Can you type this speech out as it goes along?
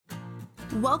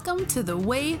Welcome to The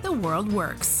Way the World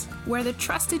Works, where the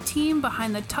trusted team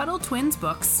behind the Tuttle Twins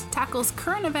books tackles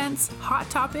current events, hot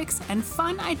topics, and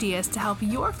fun ideas to help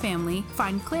your family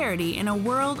find clarity in a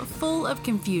world full of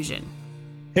confusion.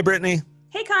 Hey, Brittany.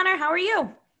 Hey, Connor. How are you?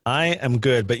 I am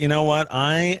good, but you know what?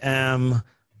 I am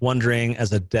wondering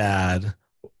as a dad,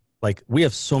 like we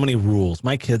have so many rules.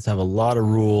 My kids have a lot of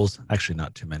rules. Actually,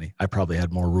 not too many. I probably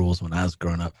had more rules when I was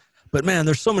growing up. But man,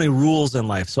 there's so many rules in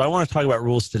life. So I want to talk about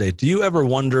rules today. Do you ever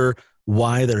wonder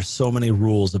why there's so many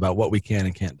rules about what we can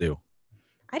and can't do?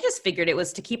 I just figured it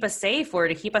was to keep us safe or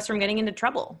to keep us from getting into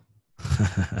trouble.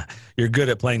 You're good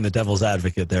at playing the devil's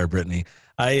advocate there, Brittany.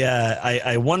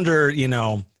 I wonder,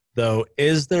 though,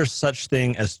 is there such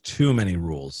thing as too many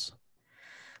rules?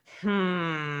 What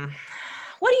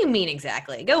do you mean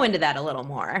exactly? Go into that a little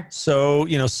more. So,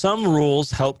 some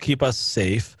rules help keep us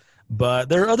safe. But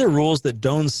there are other rules that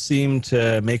don't seem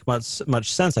to make much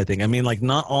sense, I think. I mean, like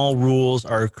not all rules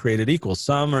are created equal.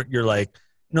 Some are, you're like,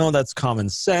 no, that's common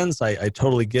sense. I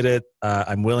totally get it.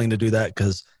 I'm willing to do that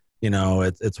because,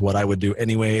 it's what I would do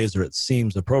anyways, or it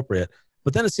seems appropriate.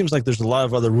 But then it seems like there's a lot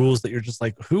of other rules that you're just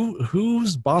like,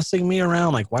 who's bossing me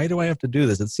around? Like, why do I have to do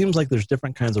this? It seems like there's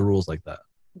different kinds of rules like that.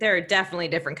 There are definitely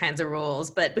different kinds of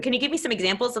rules. But can you give me some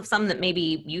examples of some that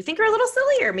maybe you think are a little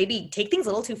silly or maybe take things a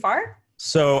little too far?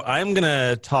 So I'm going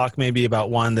to talk maybe about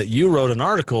one that you wrote an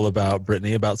article about,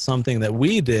 Brittany, about something that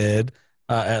we did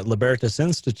at Libertas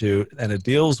Institute. And it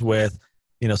deals with,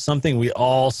 something we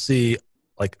all see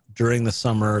like during the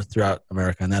summer throughout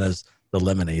America. And that is the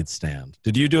lemonade stand.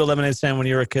 Did you do a lemonade stand when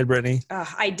you were a kid, Brittany?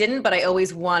 I didn't, but I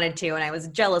always wanted to. And I was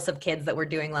jealous of kids that were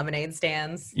doing lemonade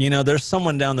stands. There's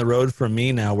someone down the road from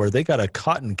me now where they got a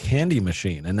cotton candy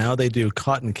machine and now they do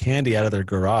cotton candy out of their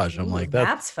garage. I'm like,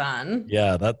 that's fun.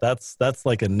 Yeah, that's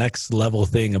like a next level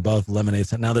thing above lemonade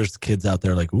stand. Now there's kids out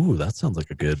there like, ooh, that sounds like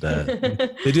a good,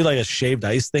 they do like a shaved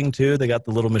ice thing too. They got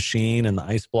the little machine and the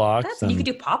ice blocks. You could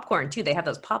do popcorn too. They have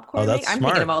those popcorn. Oh, that's I'm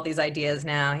smart. thinking of all these ideas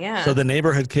now. Yeah. So the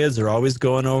neighborhood kids are always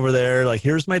going over there like,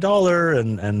 here's my dollar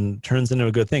and turns into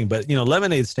a good thing. But,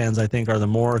 lemonade stands, I think, are the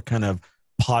more kind of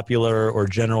popular or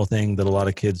general thing that a lot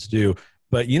of kids do.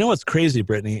 But what's crazy,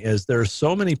 Brittany, is there are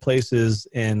so many places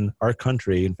in our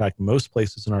country, in fact, most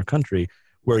places in our country,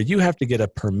 where you have to get a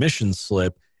permission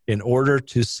slip in order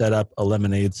to set up a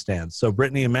lemonade stand. So,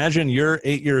 Brittany, imagine you're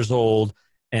 8 years old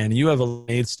and you have a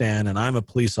lemonade stand and I'm a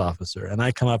police officer. And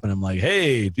I come up and I'm like,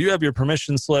 hey, do you have your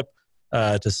permission slip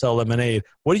to sell lemonade?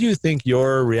 What do you think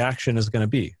your reaction is going to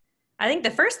be? I think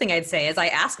the first thing I'd say is I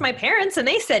asked my parents and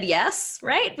they said yes,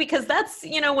 right? Because that's,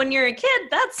 when you're a kid,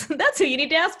 that's who you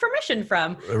need to ask permission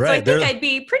from. Right. So I think I'd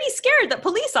be pretty scared that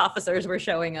police officers were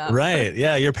showing up. Right.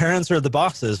 Yeah. Your parents are the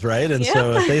bosses, right? And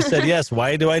so if they said yes,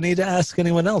 why do I need to ask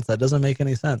anyone else? That doesn't make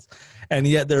any sense. And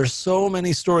yet there are so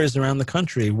many stories around the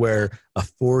country where a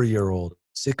 4-year-old,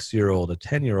 6-year-old, a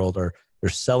 10-year-old they're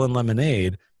selling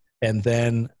lemonade. And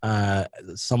then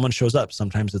someone shows up.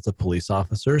 Sometimes it's a police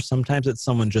officer. Sometimes it's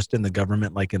someone just in the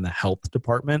government, like in the health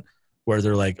department, where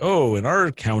they're like, oh, in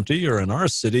our county or in our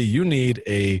city, you need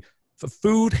a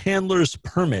food handler's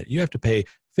permit. You have to pay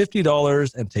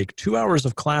 $50 and take 2 hours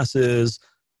of classes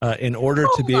in order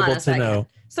to be able to know.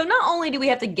 So not only do we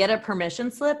have to get a permission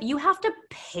slip, you have to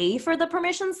pay for the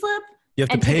permission slip. You have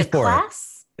to pay for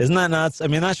class? It. Isn't that nuts? I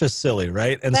mean, that's just silly,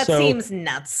 right? And that seems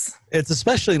nuts. It's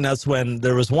especially nuts when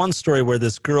there was one story where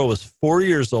this girl was 4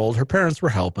 years old. Her parents were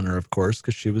helping her, of course,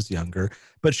 because she was younger.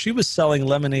 But she was selling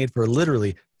lemonade for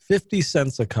literally 50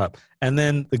 cents a cup. And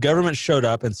then the government showed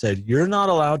up and said, you're not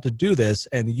allowed to do this.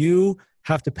 And you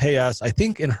have to pay us. I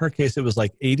think in her case, it was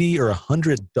like $80 or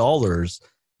 $100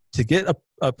 to get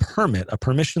a permit, a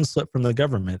permission slip from the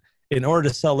government in order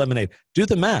to sell lemonade. Do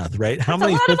the math, right? How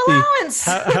many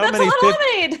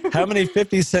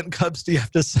 50-cent cups do you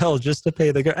have to sell just to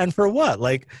pay the and for what?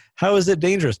 Like, how is it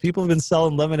dangerous? People have been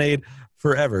selling lemonade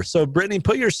forever. So, Brittany,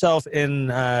 put yourself in.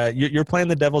 You're playing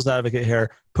the devil's advocate here.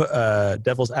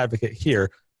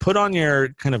 Put on your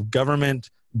kind of government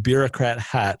bureaucrat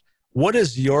hat. What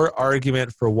is your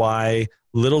argument for why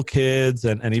little kids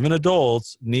and even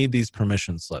adults need these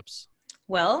permission slips?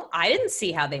 Well, I didn't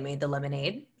see how they made the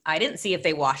lemonade. I didn't see if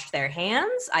they washed their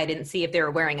hands. I didn't see if they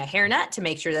were wearing a hairnet to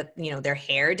make sure that, their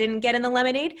hair didn't get in the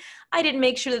lemonade. I didn't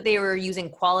make sure that they were using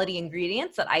quality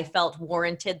ingredients that I felt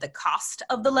warranted the cost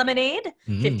of the lemonade.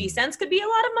 50 cents could be a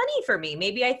lot of money for me.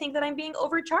 Maybe I think that I'm being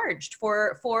overcharged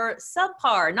for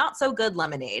subpar, not so good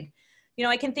lemonade.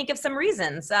 I can think of some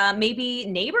reasons. Maybe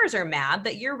neighbors are mad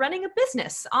that you're running a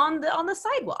business on the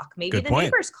sidewalk. Maybe the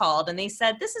neighbors called and they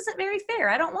said, this isn't very fair.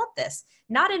 I don't want this.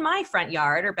 Not in my front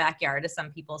yard or backyard, as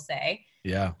some people say.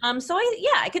 Yeah.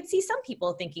 I could see some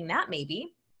people thinking that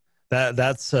maybe.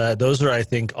 That's those are, I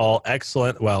think, all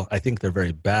excellent. Well, I think they're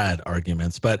very bad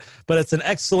arguments, but it's an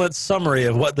excellent summary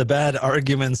of what the bad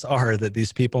arguments are that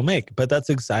these people make. But that's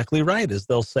exactly right. Is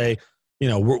they'll say,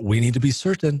 we need to be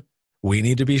certain, we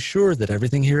need to be sure that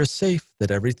everything here is safe, that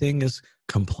everything is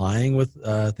complying with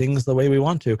things the way we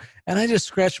want to. And I just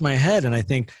scratch my head and I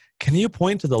think, can you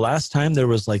point to the last time there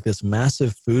was like this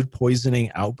massive food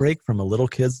poisoning outbreak from a little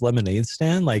kid's lemonade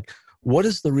stand? Like, what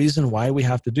is the reason why we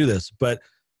have to do this? But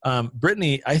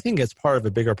Brittany, I think it's part of a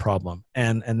bigger problem.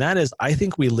 And that is, I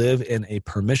think we live in a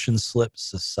permission slip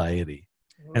society.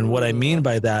 Ooh. And what I mean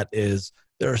by that is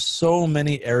there are so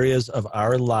many areas of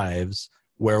our lives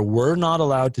where we're not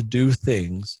allowed to do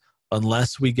things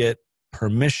unless we get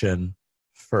permission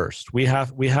first. We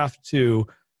have to,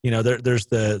 there's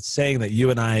the saying that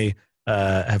you and I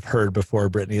have heard before,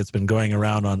 Brittany. It's been going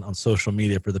around on social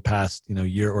media for the past,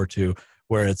 year or two,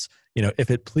 where it's, if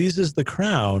it pleases the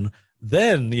crown,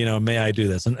 then, may I do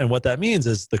this? And what that means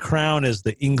is the crown is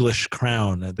the English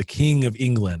crown, the King of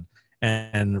England.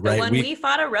 And the one we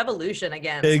fought a revolution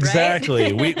against.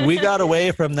 Exactly. Right? we got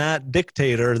away from that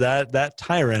dictator, that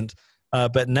tyrant.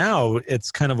 But now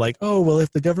it's kind of like, oh, well,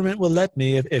 if the government will let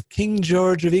me, if King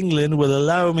George of England will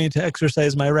allow me to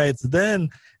exercise my rights,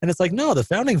 then, and it's like, no, the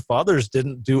founding fathers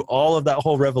didn't do all of that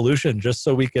whole revolution just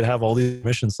so we could have all these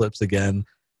mission slips again.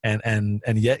 And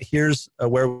yet here's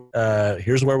where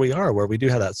we are, where we do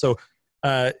have that. So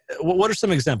what are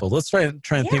some examples? Let's try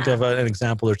and think of an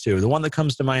example or two. The one that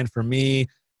comes to mind for me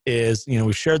is,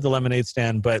 we shared the lemonade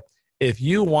stand, but if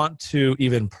you want to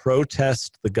even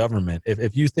protest the government,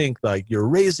 if you think like you're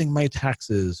raising my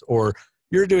taxes or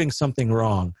you're doing something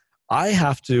wrong, I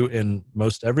have to, in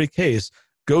most every case,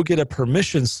 go get a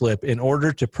permission slip in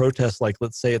order to protest, like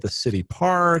let's say at the city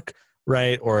park,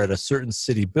 right? Or at a certain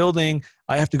city building.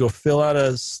 I have to go fill out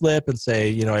a slip and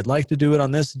say, I'd like to do it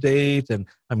on this date. And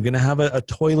I'm going to have a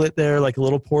toilet there, like a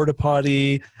little porta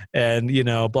potty and,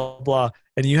 blah, blah.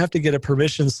 And you have to get a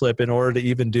permission slip in order to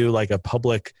even do like a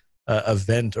public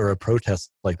event or a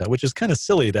protest like that, which is kind of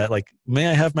silly that like, may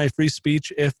I have my free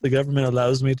speech if the government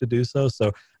allows me to do so?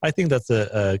 So I think that's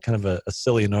a kind of a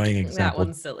silly, annoying example. That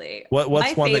one's silly.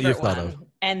 What's one that you've thought of?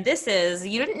 And this is,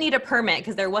 you didn't need a permit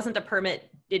because there wasn't a permit.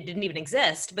 It didn't even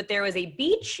exist, but there was a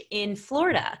beach in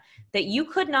Florida that you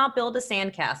could not build a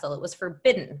sandcastle. It was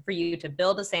forbidden for you to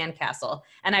build a sandcastle.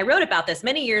 And I wrote about this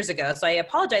many years ago, so I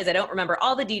apologize. I don't remember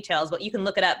all the details, but you can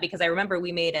look it up because I remember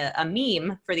we made a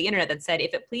meme for the internet that said,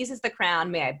 if it pleases the crown,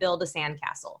 may I build a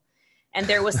sandcastle? And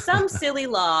there was some silly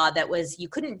law that was, you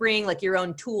couldn't bring like your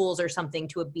own tools or something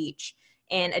to a beach.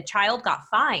 And a child got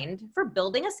fined for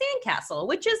building a sandcastle,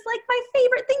 which is like my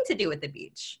favorite thing to do at the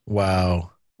beach.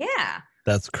 Wow. Yeah.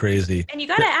 That's crazy. And you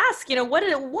got to ask,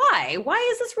 why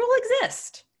does this rule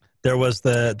exist? There was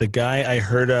the guy I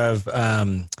heard of,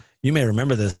 you may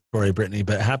remember this story, Brittany,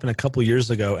 but it happened a couple years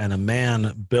ago, and a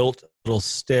man built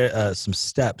some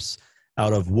steps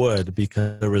out of wood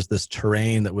because there was this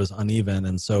terrain that was uneven.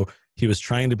 And so he was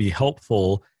trying to be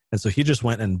helpful. And so he just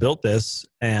went and built this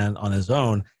and on his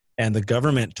own, and the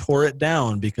government tore it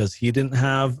down because he didn't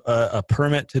have a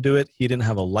permit to do it. He didn't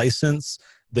have a license.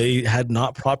 They had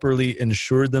not properly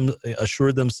assured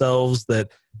themselves that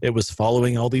it was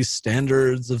following all these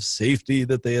standards of safety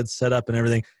that they had set up and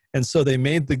everything. And so they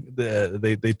made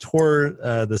they tore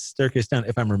the staircase down.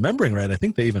 If I'm remembering right, I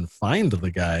think they even fined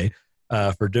the guy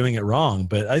for doing it wrong.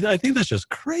 But I think that's just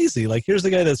crazy. Like, here's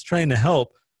the guy that's trying to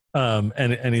help,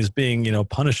 and he's being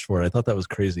punished for it. I thought that was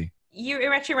crazy.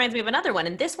 It actually reminds me of another one,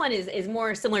 and this one is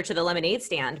more similar to the lemonade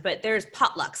stand, but there's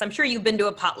potlucks. I'm sure you've been to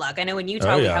a potluck. I know in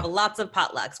Utah we have lots of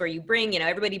potlucks where you bring,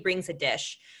 everybody brings a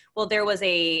dish. Well, there was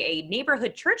a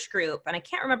neighborhood church group, and I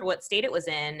can't remember what state it was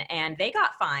in, and they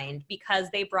got fined because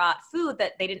they brought food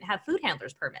that they didn't have food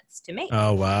handlers permits to make.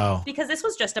 Oh, wow. Because this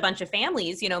was just a bunch of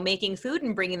families, making food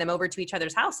and bringing them over to each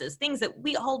other's houses, things that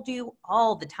we all do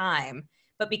all the time.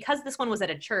 But because this one was at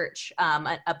a church,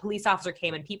 a police officer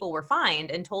came and people were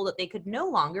fined and told that they could no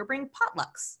longer bring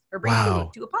potlucks or bring food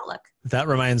to a potluck. That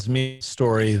reminds me of a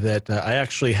story that I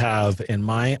actually have in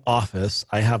my office.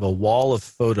 I have a wall of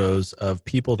photos of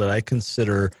people that I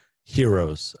consider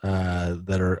heroes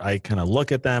I kind of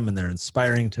look at them and they're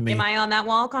inspiring to me. Am I on that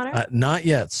wall, Connor? Not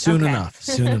yet. Soon enough.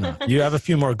 You have a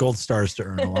few more gold stars to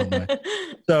earn along the way.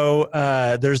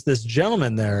 So there's this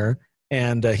gentleman there.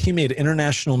 And he made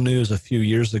international news a few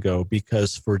years ago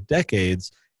because for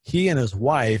decades, he and his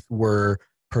wife were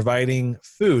providing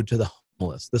food to the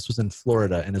homeless. This was in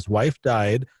Florida, and his wife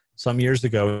died some years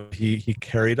ago. He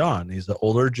carried on. He's an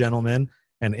older gentleman,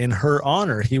 and in her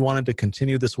honor, he wanted to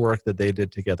continue this work that they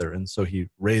did together. And so he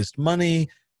raised money.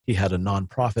 He had a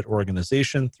nonprofit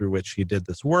organization through which he did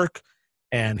this work.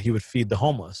 and he would feed the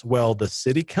homeless. Well, the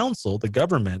city council, the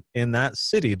government in that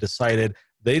city, decided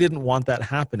they didn't want that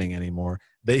happening anymore.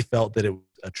 They felt that it was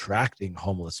attracting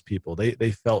homeless people.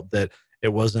 They felt that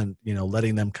it wasn't,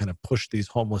 letting them kind of push these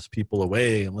homeless people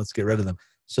away and let's get rid of them.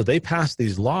 So they passed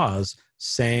these laws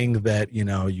saying that,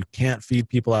 you can't feed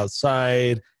people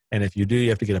outside. And if you do, you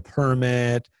have to get a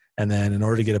permit. And then in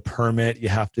order to get a permit, you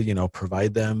have to,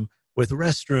 provide them with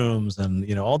restrooms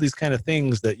and, all these kind of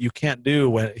things that you can't do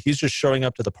when he's just showing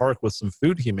up to the park with some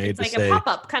food he made. It's like a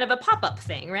pop-up, kind of a pop-up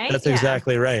thing, right? That's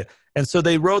exactly right. And so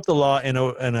they wrote the law in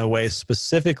a way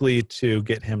specifically to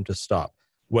get him to stop.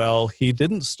 Well, he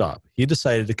didn't stop. He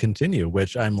decided to continue,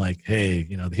 which I'm like, hey,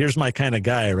 here's my kind of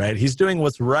guy, right? He's doing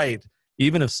what's right,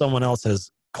 even if someone else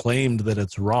has claimed that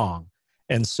it's wrong.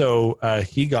 And so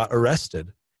he got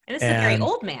arrested. And this is a very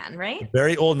old man, right?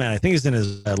 Very old man. I think he's in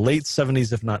his late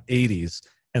 70s, if not 80s.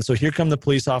 And so here come the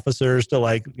police officers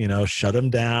to shut him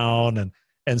down.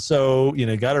 And so,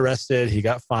 got arrested. He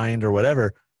got fined or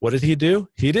whatever. What did he do?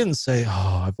 He didn't say,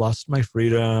 oh, I've lost my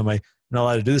freedom. I'm not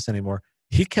allowed to do this anymore.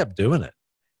 He kept doing it.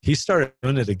 He started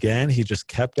doing it again. He just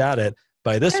kept at it.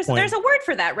 By this point, there's a word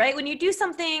for that, right? When you do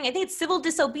something, I think it's civil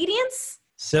disobedience.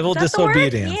 Civil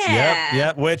disobedience.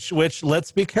 Yep. Which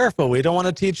let's be careful. We don't want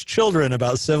to teach children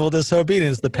about civil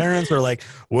disobedience. The parents are like,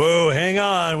 whoa, hang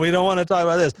on. We don't want to talk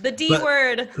about this. The D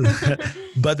word.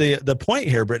 But the point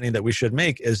here, Brittany, that we should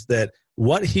make is that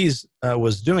what he's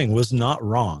was doing was not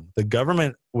wrong. The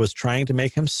government was trying to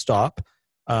make him stop.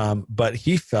 But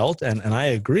he felt, and I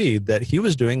agreed, that he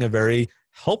was doing a very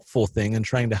helpful thing and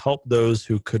trying to help those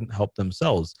who couldn't help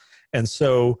themselves. And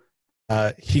so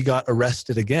he got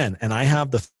arrested again. And I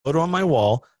have the photo on my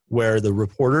wall where the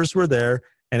reporters were there.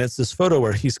 And it's this photo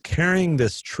where he's carrying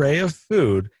this tray of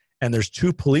food and there's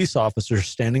two police officers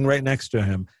standing right next to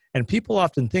him. And people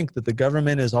often think that the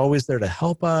government is always there to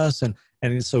help us.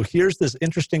 And so here's this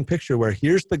interesting picture where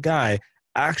here's the guy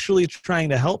actually trying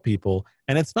to help people.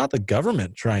 And it's not the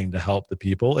government trying to help the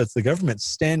people. It's the government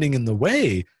standing in the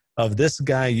way of this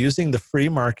guy using the free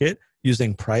market,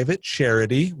 using private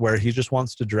charity where he just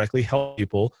wants to directly help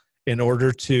people in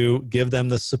order to give them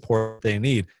the support they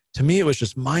need. To me, it was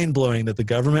just mind-blowing that the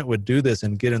government would do this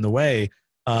and get in the way.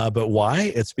 But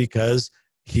why? It's because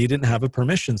he didn't have a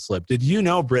permission slip. Did you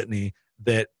know, Brittany,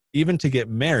 that even to get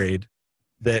married,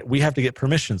 that we have to get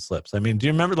permission slips? I mean, do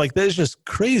you remember? That is just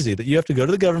crazy that you have to go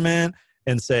to the government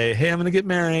and say, hey, I'm going to get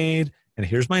married and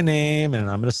here's my name and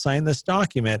I'm going to sign this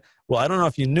document. Well, I don't know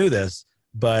if you knew this,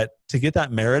 but to get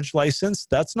that marriage license,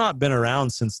 that's not been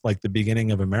around since the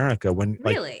beginning of America. When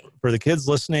really? For the kids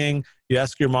listening, you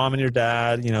ask your mom and your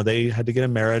dad, they had to get a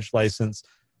marriage license.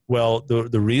 Well,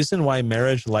 the reason why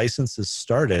marriage licenses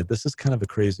started, this is kind of a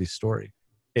crazy story.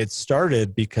 It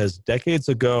started because decades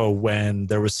ago when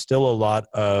there was still a lot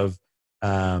of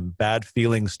bad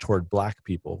feelings toward Black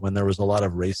people, when there was a lot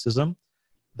of racism,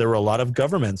 there were a lot of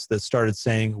governments that started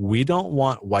saying, we don't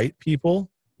want white people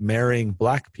marrying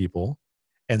Black people.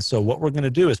 And so what we're going to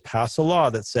do is pass a law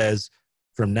that says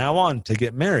from now on to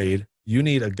get married, you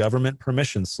need a government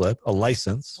permission slip, a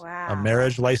license, a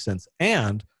marriage license.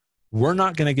 And we're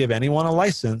not going to give anyone a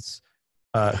license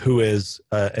who is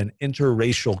an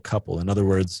interracial couple. In other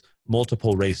words,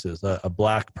 multiple races, a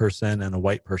Black person and a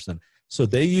white person. So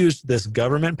they used this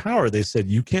government power. They said,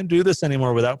 you can't do this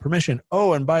anymore without permission.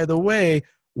 Oh, and by the way,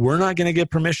 we're not going to give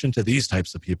permission to these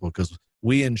types of people because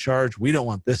we in charge, we don't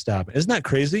want this to happen. Isn't that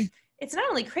crazy? It's not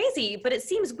only crazy, but it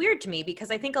seems weird to me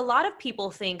because I think a lot of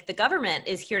people think the government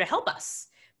is here to help us.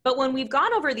 But when we've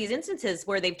gone over these instances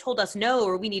where they've told us no,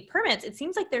 or we need permits, it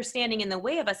seems like they're standing in the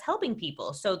way of us helping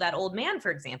people. So that old man,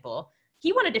 for example,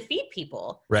 he wanted to feed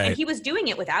people, right, and he was doing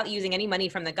it without using any money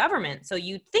from the government. So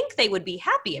you'd think they would be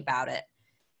happy about it.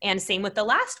 And same with the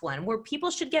last one, where people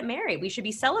should get married. We should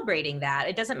be celebrating that.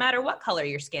 It doesn't matter what color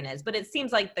your skin is, but it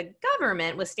seems like the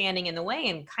government was standing in the way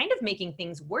and kind of making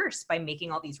things worse by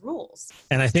making all these rules.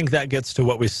 And I think that gets to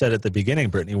what we said at the beginning,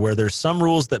 Brittany, where there's some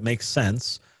rules that make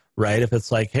sense, right? If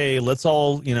it's like, hey, let's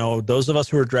all, those of us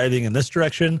who are driving in this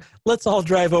direction, let's all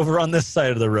drive over on this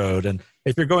side of the road. And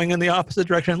if you're going in the opposite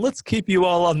direction, let's keep you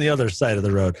all on the other side of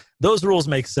the road. Those rules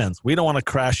make sense. We don't want to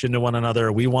crash into one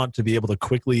another. We want to be able to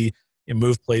quickly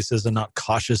move places and not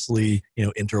cautiously,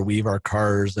 interweave our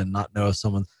cars and not know if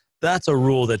someone, that's a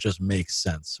rule that just makes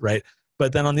sense, right?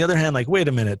 But then on the other hand, wait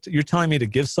a minute, you're telling me to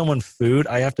give someone food,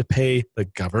 I have to pay the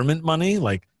government money?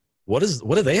 What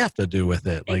do they have to do with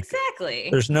it? Exactly.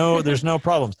 There's no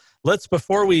problems.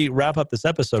 Before we wrap up this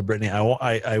episode, Brittany,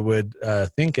 I would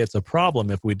think it's a problem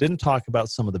if we didn't talk about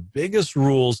some of the biggest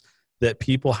rules that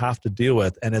people have to deal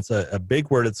with. And it's a big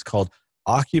word. It's called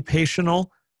occupational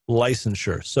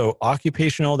licensure. So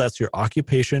occupational, that's your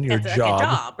occupation, your That's job, like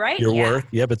a job, right? your Yeah. work.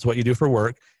 Yep, it's what you do for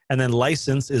work. And then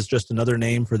license is just another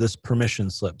name for this permission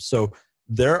slip. So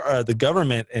there are the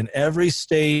government in every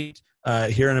state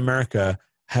here in America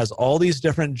has all these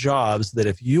different jobs that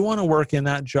if you want to work in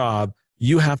that job,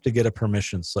 you have to get a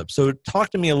permission slip. So talk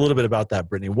to me a little bit about that,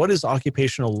 Brittany. What is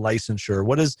occupational licensure?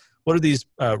 What are these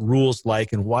rules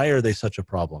like, and why are they such a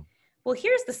problem? Well,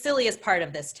 here's the silliest part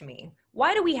of this to me.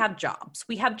 Why do we have jobs?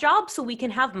 We have jobs so we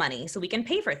can have money, so we can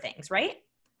pay for things, right?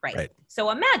 Right. So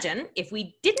imagine if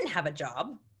we didn't have a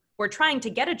job, we're trying to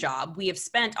get a job. We have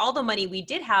spent all the money we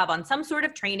did have on some sort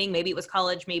of training. Maybe it was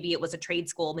college, maybe it was a trade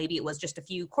school, maybe it was just a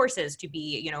few courses to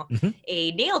be,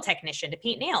 a nail technician to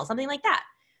paint nails, something like that.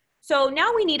 So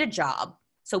now we need a job.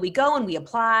 So we go and we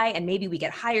apply, and maybe we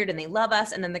get hired and they love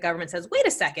us. And then the government says, wait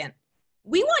a second,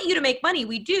 we want you to make money.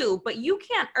 We do, but you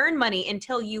can't earn money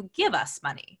until you give us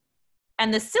money.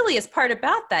 And the silliest part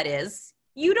about that is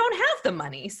you don't have the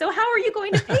money. So how are you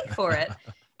going to pay for it?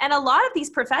 And a lot of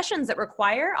these professions that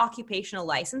require occupational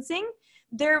licensing,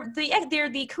 they're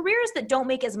the careers that don't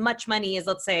make as much money as,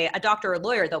 let's say, a doctor or a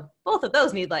lawyer, though both of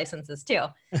those need licenses too.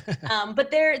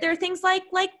 But they're things like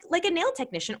a nail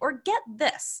technician, or get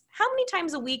this. How many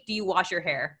times a week do you wash your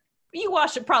hair? You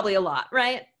wash it probably a lot,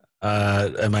 right?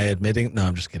 Am I admitting? No,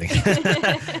 I'm just kidding.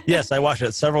 Yes, I wash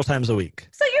it several times a week.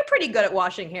 So you're pretty good at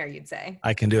washing hair, you'd say.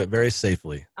 I can do it very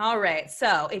safely. All right.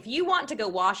 So if you want to go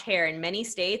wash hair in many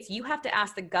states, you have to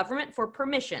ask the government for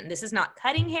permission. This is not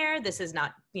cutting hair. This is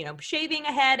not, shaving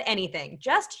a head, anything.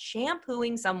 Just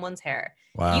shampooing someone's hair.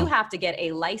 Wow. You have to get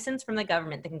a license from the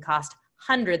government that can cost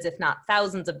hundreds, if not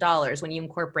thousands of dollars when you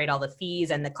incorporate all the fees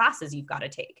and the classes you've got to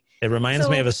take. It reminds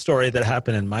me of a story that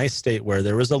happened in my state where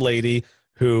there was a lady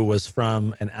who was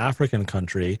from an African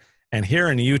country. And here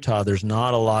in Utah, there's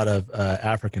not a lot of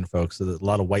African folks, so there's a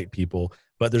lot of white people,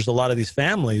 but there's a lot of these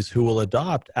families who will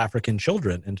adopt African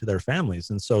children into their families.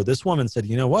 And so this woman said,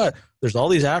 you know what? There's all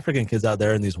these African kids out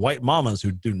there and these white mamas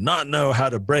who do not know how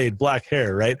to braid black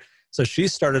hair, right? So she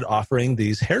started offering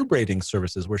these hair braiding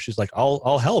services where she's like,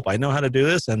 I'll help. I know how to do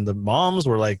this. And the moms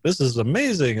were like, this is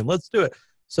amazing and let's do it.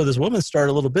 So this woman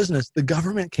started a little business. The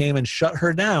government came and shut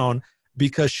her down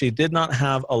because she did not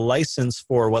have a license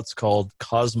for what's called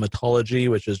cosmetology,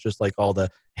 which is just like all the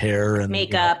hair and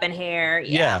makeup and hair.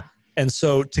 Yeah. And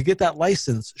so to get that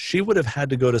license, she would have had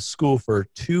to go to school for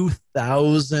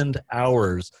 2,000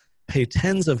 hours, pay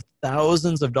tens of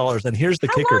thousands of dollars. And here's the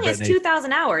kicker, Brittany. How long is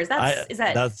 2,000 hours? I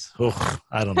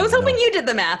don't know. I was hoping you did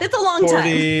the math. It's a long 40, time.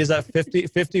 Is that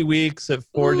 50 weeks at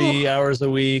 40 hours a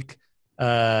week? Did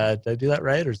I do that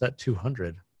right? Or is that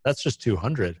 200? That's just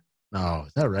 200. No,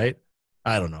 is that right?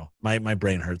 I don't know. My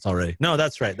brain hurts already. No,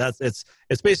 that's right. It's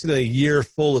basically a year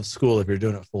full of school if you're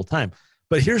doing it full time.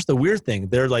 But here's the weird thing.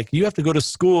 They're like, you have to go to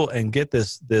school and get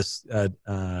this to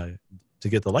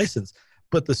get the license.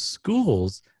 But the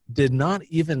schools did not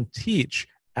even teach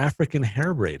African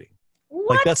hair braiding.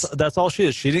 What? Like that's all she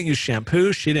did. She didn't use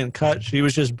shampoo. She didn't cut. She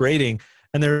was just braiding.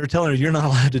 And they were telling her, you're not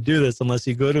allowed to do this unless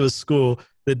you go to a school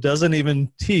that doesn't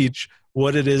even teach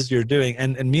what it is you're doing.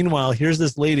 And meanwhile, here's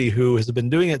this lady who has been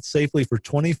doing it safely for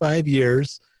 25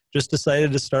 years, just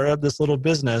decided to start up this little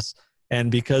business. And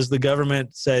because the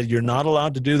government said, you're not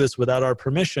allowed to do this without our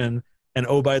permission, and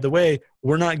oh, by the way,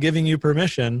 we're not giving you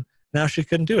permission, now she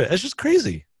couldn't do it. It's just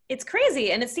crazy. It's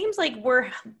crazy. And it seems like we're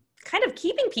kind of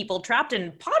keeping people trapped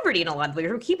in poverty in a lot of ways.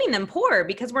 We're keeping them poor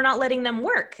because we're not letting them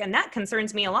work. And that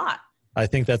concerns me a lot. I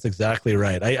think that's exactly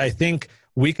right. I think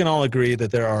we can all agree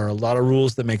that there are a lot of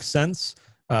rules that make sense.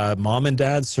 Mom and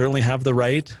dad certainly have the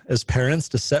right as parents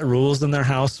to set rules in their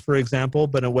house, for example.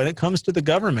 But when it comes to the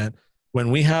government, when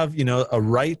we have, a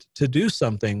right to do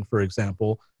something, for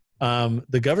example,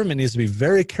 the government needs to be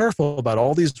very careful about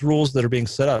all these rules that are being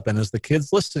set up. And as the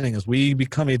kids listening, as we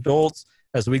become adults,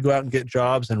 as we go out and get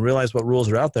jobs and realize what rules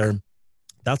are out there,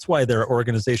 that's why there are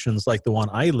organizations like the one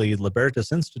I lead,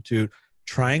 Libertas Institute,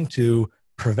 trying to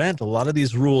prevent a lot of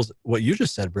these rules, what you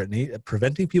just said, Brittany,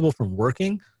 preventing people from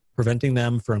working, preventing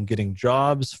them from getting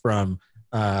jobs, from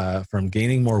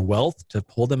gaining more wealth, to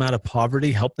pull them out of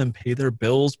poverty, help them pay their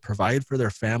bills, provide for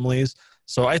their families.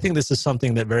 So I think this is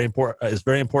something that is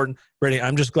very important. Brittany,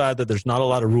 I'm just glad that there's not a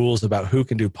lot of rules about who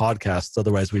can do podcasts.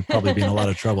 Otherwise, we'd probably be in a lot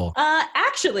of trouble.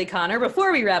 Actually, Connor,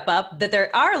 before we wrap up, that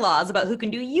there are laws about who can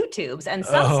do YouTubes, and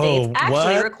some states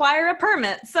actually require a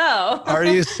permit. So, are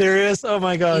you serious? Oh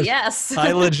my gosh! Yes,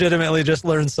 I legitimately just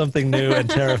learned something new and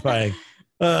terrifying.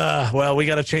 Well, we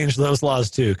got to change those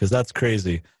laws too, because that's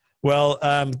crazy. Well,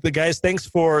 the guys, thanks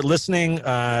for listening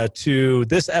to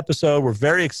this episode. We're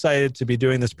very excited to be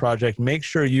doing this project. Make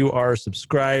sure you are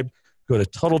subscribed. Go to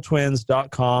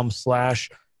TuttleTwins.com/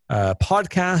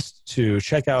 podcast to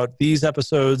check out these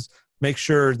episodes. Make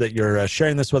sure that you're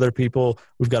sharing this with other people.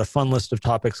 We've got a fun list of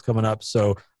topics coming up.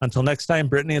 So until next time,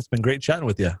 Brittany, it's been great chatting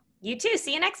with you. You too.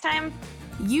 See you next time.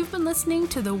 You've been listening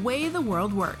to The Way the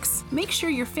World Works. Make sure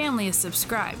your family is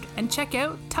subscribed and check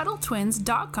out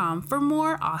TuttleTwins.com for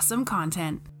more awesome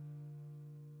content.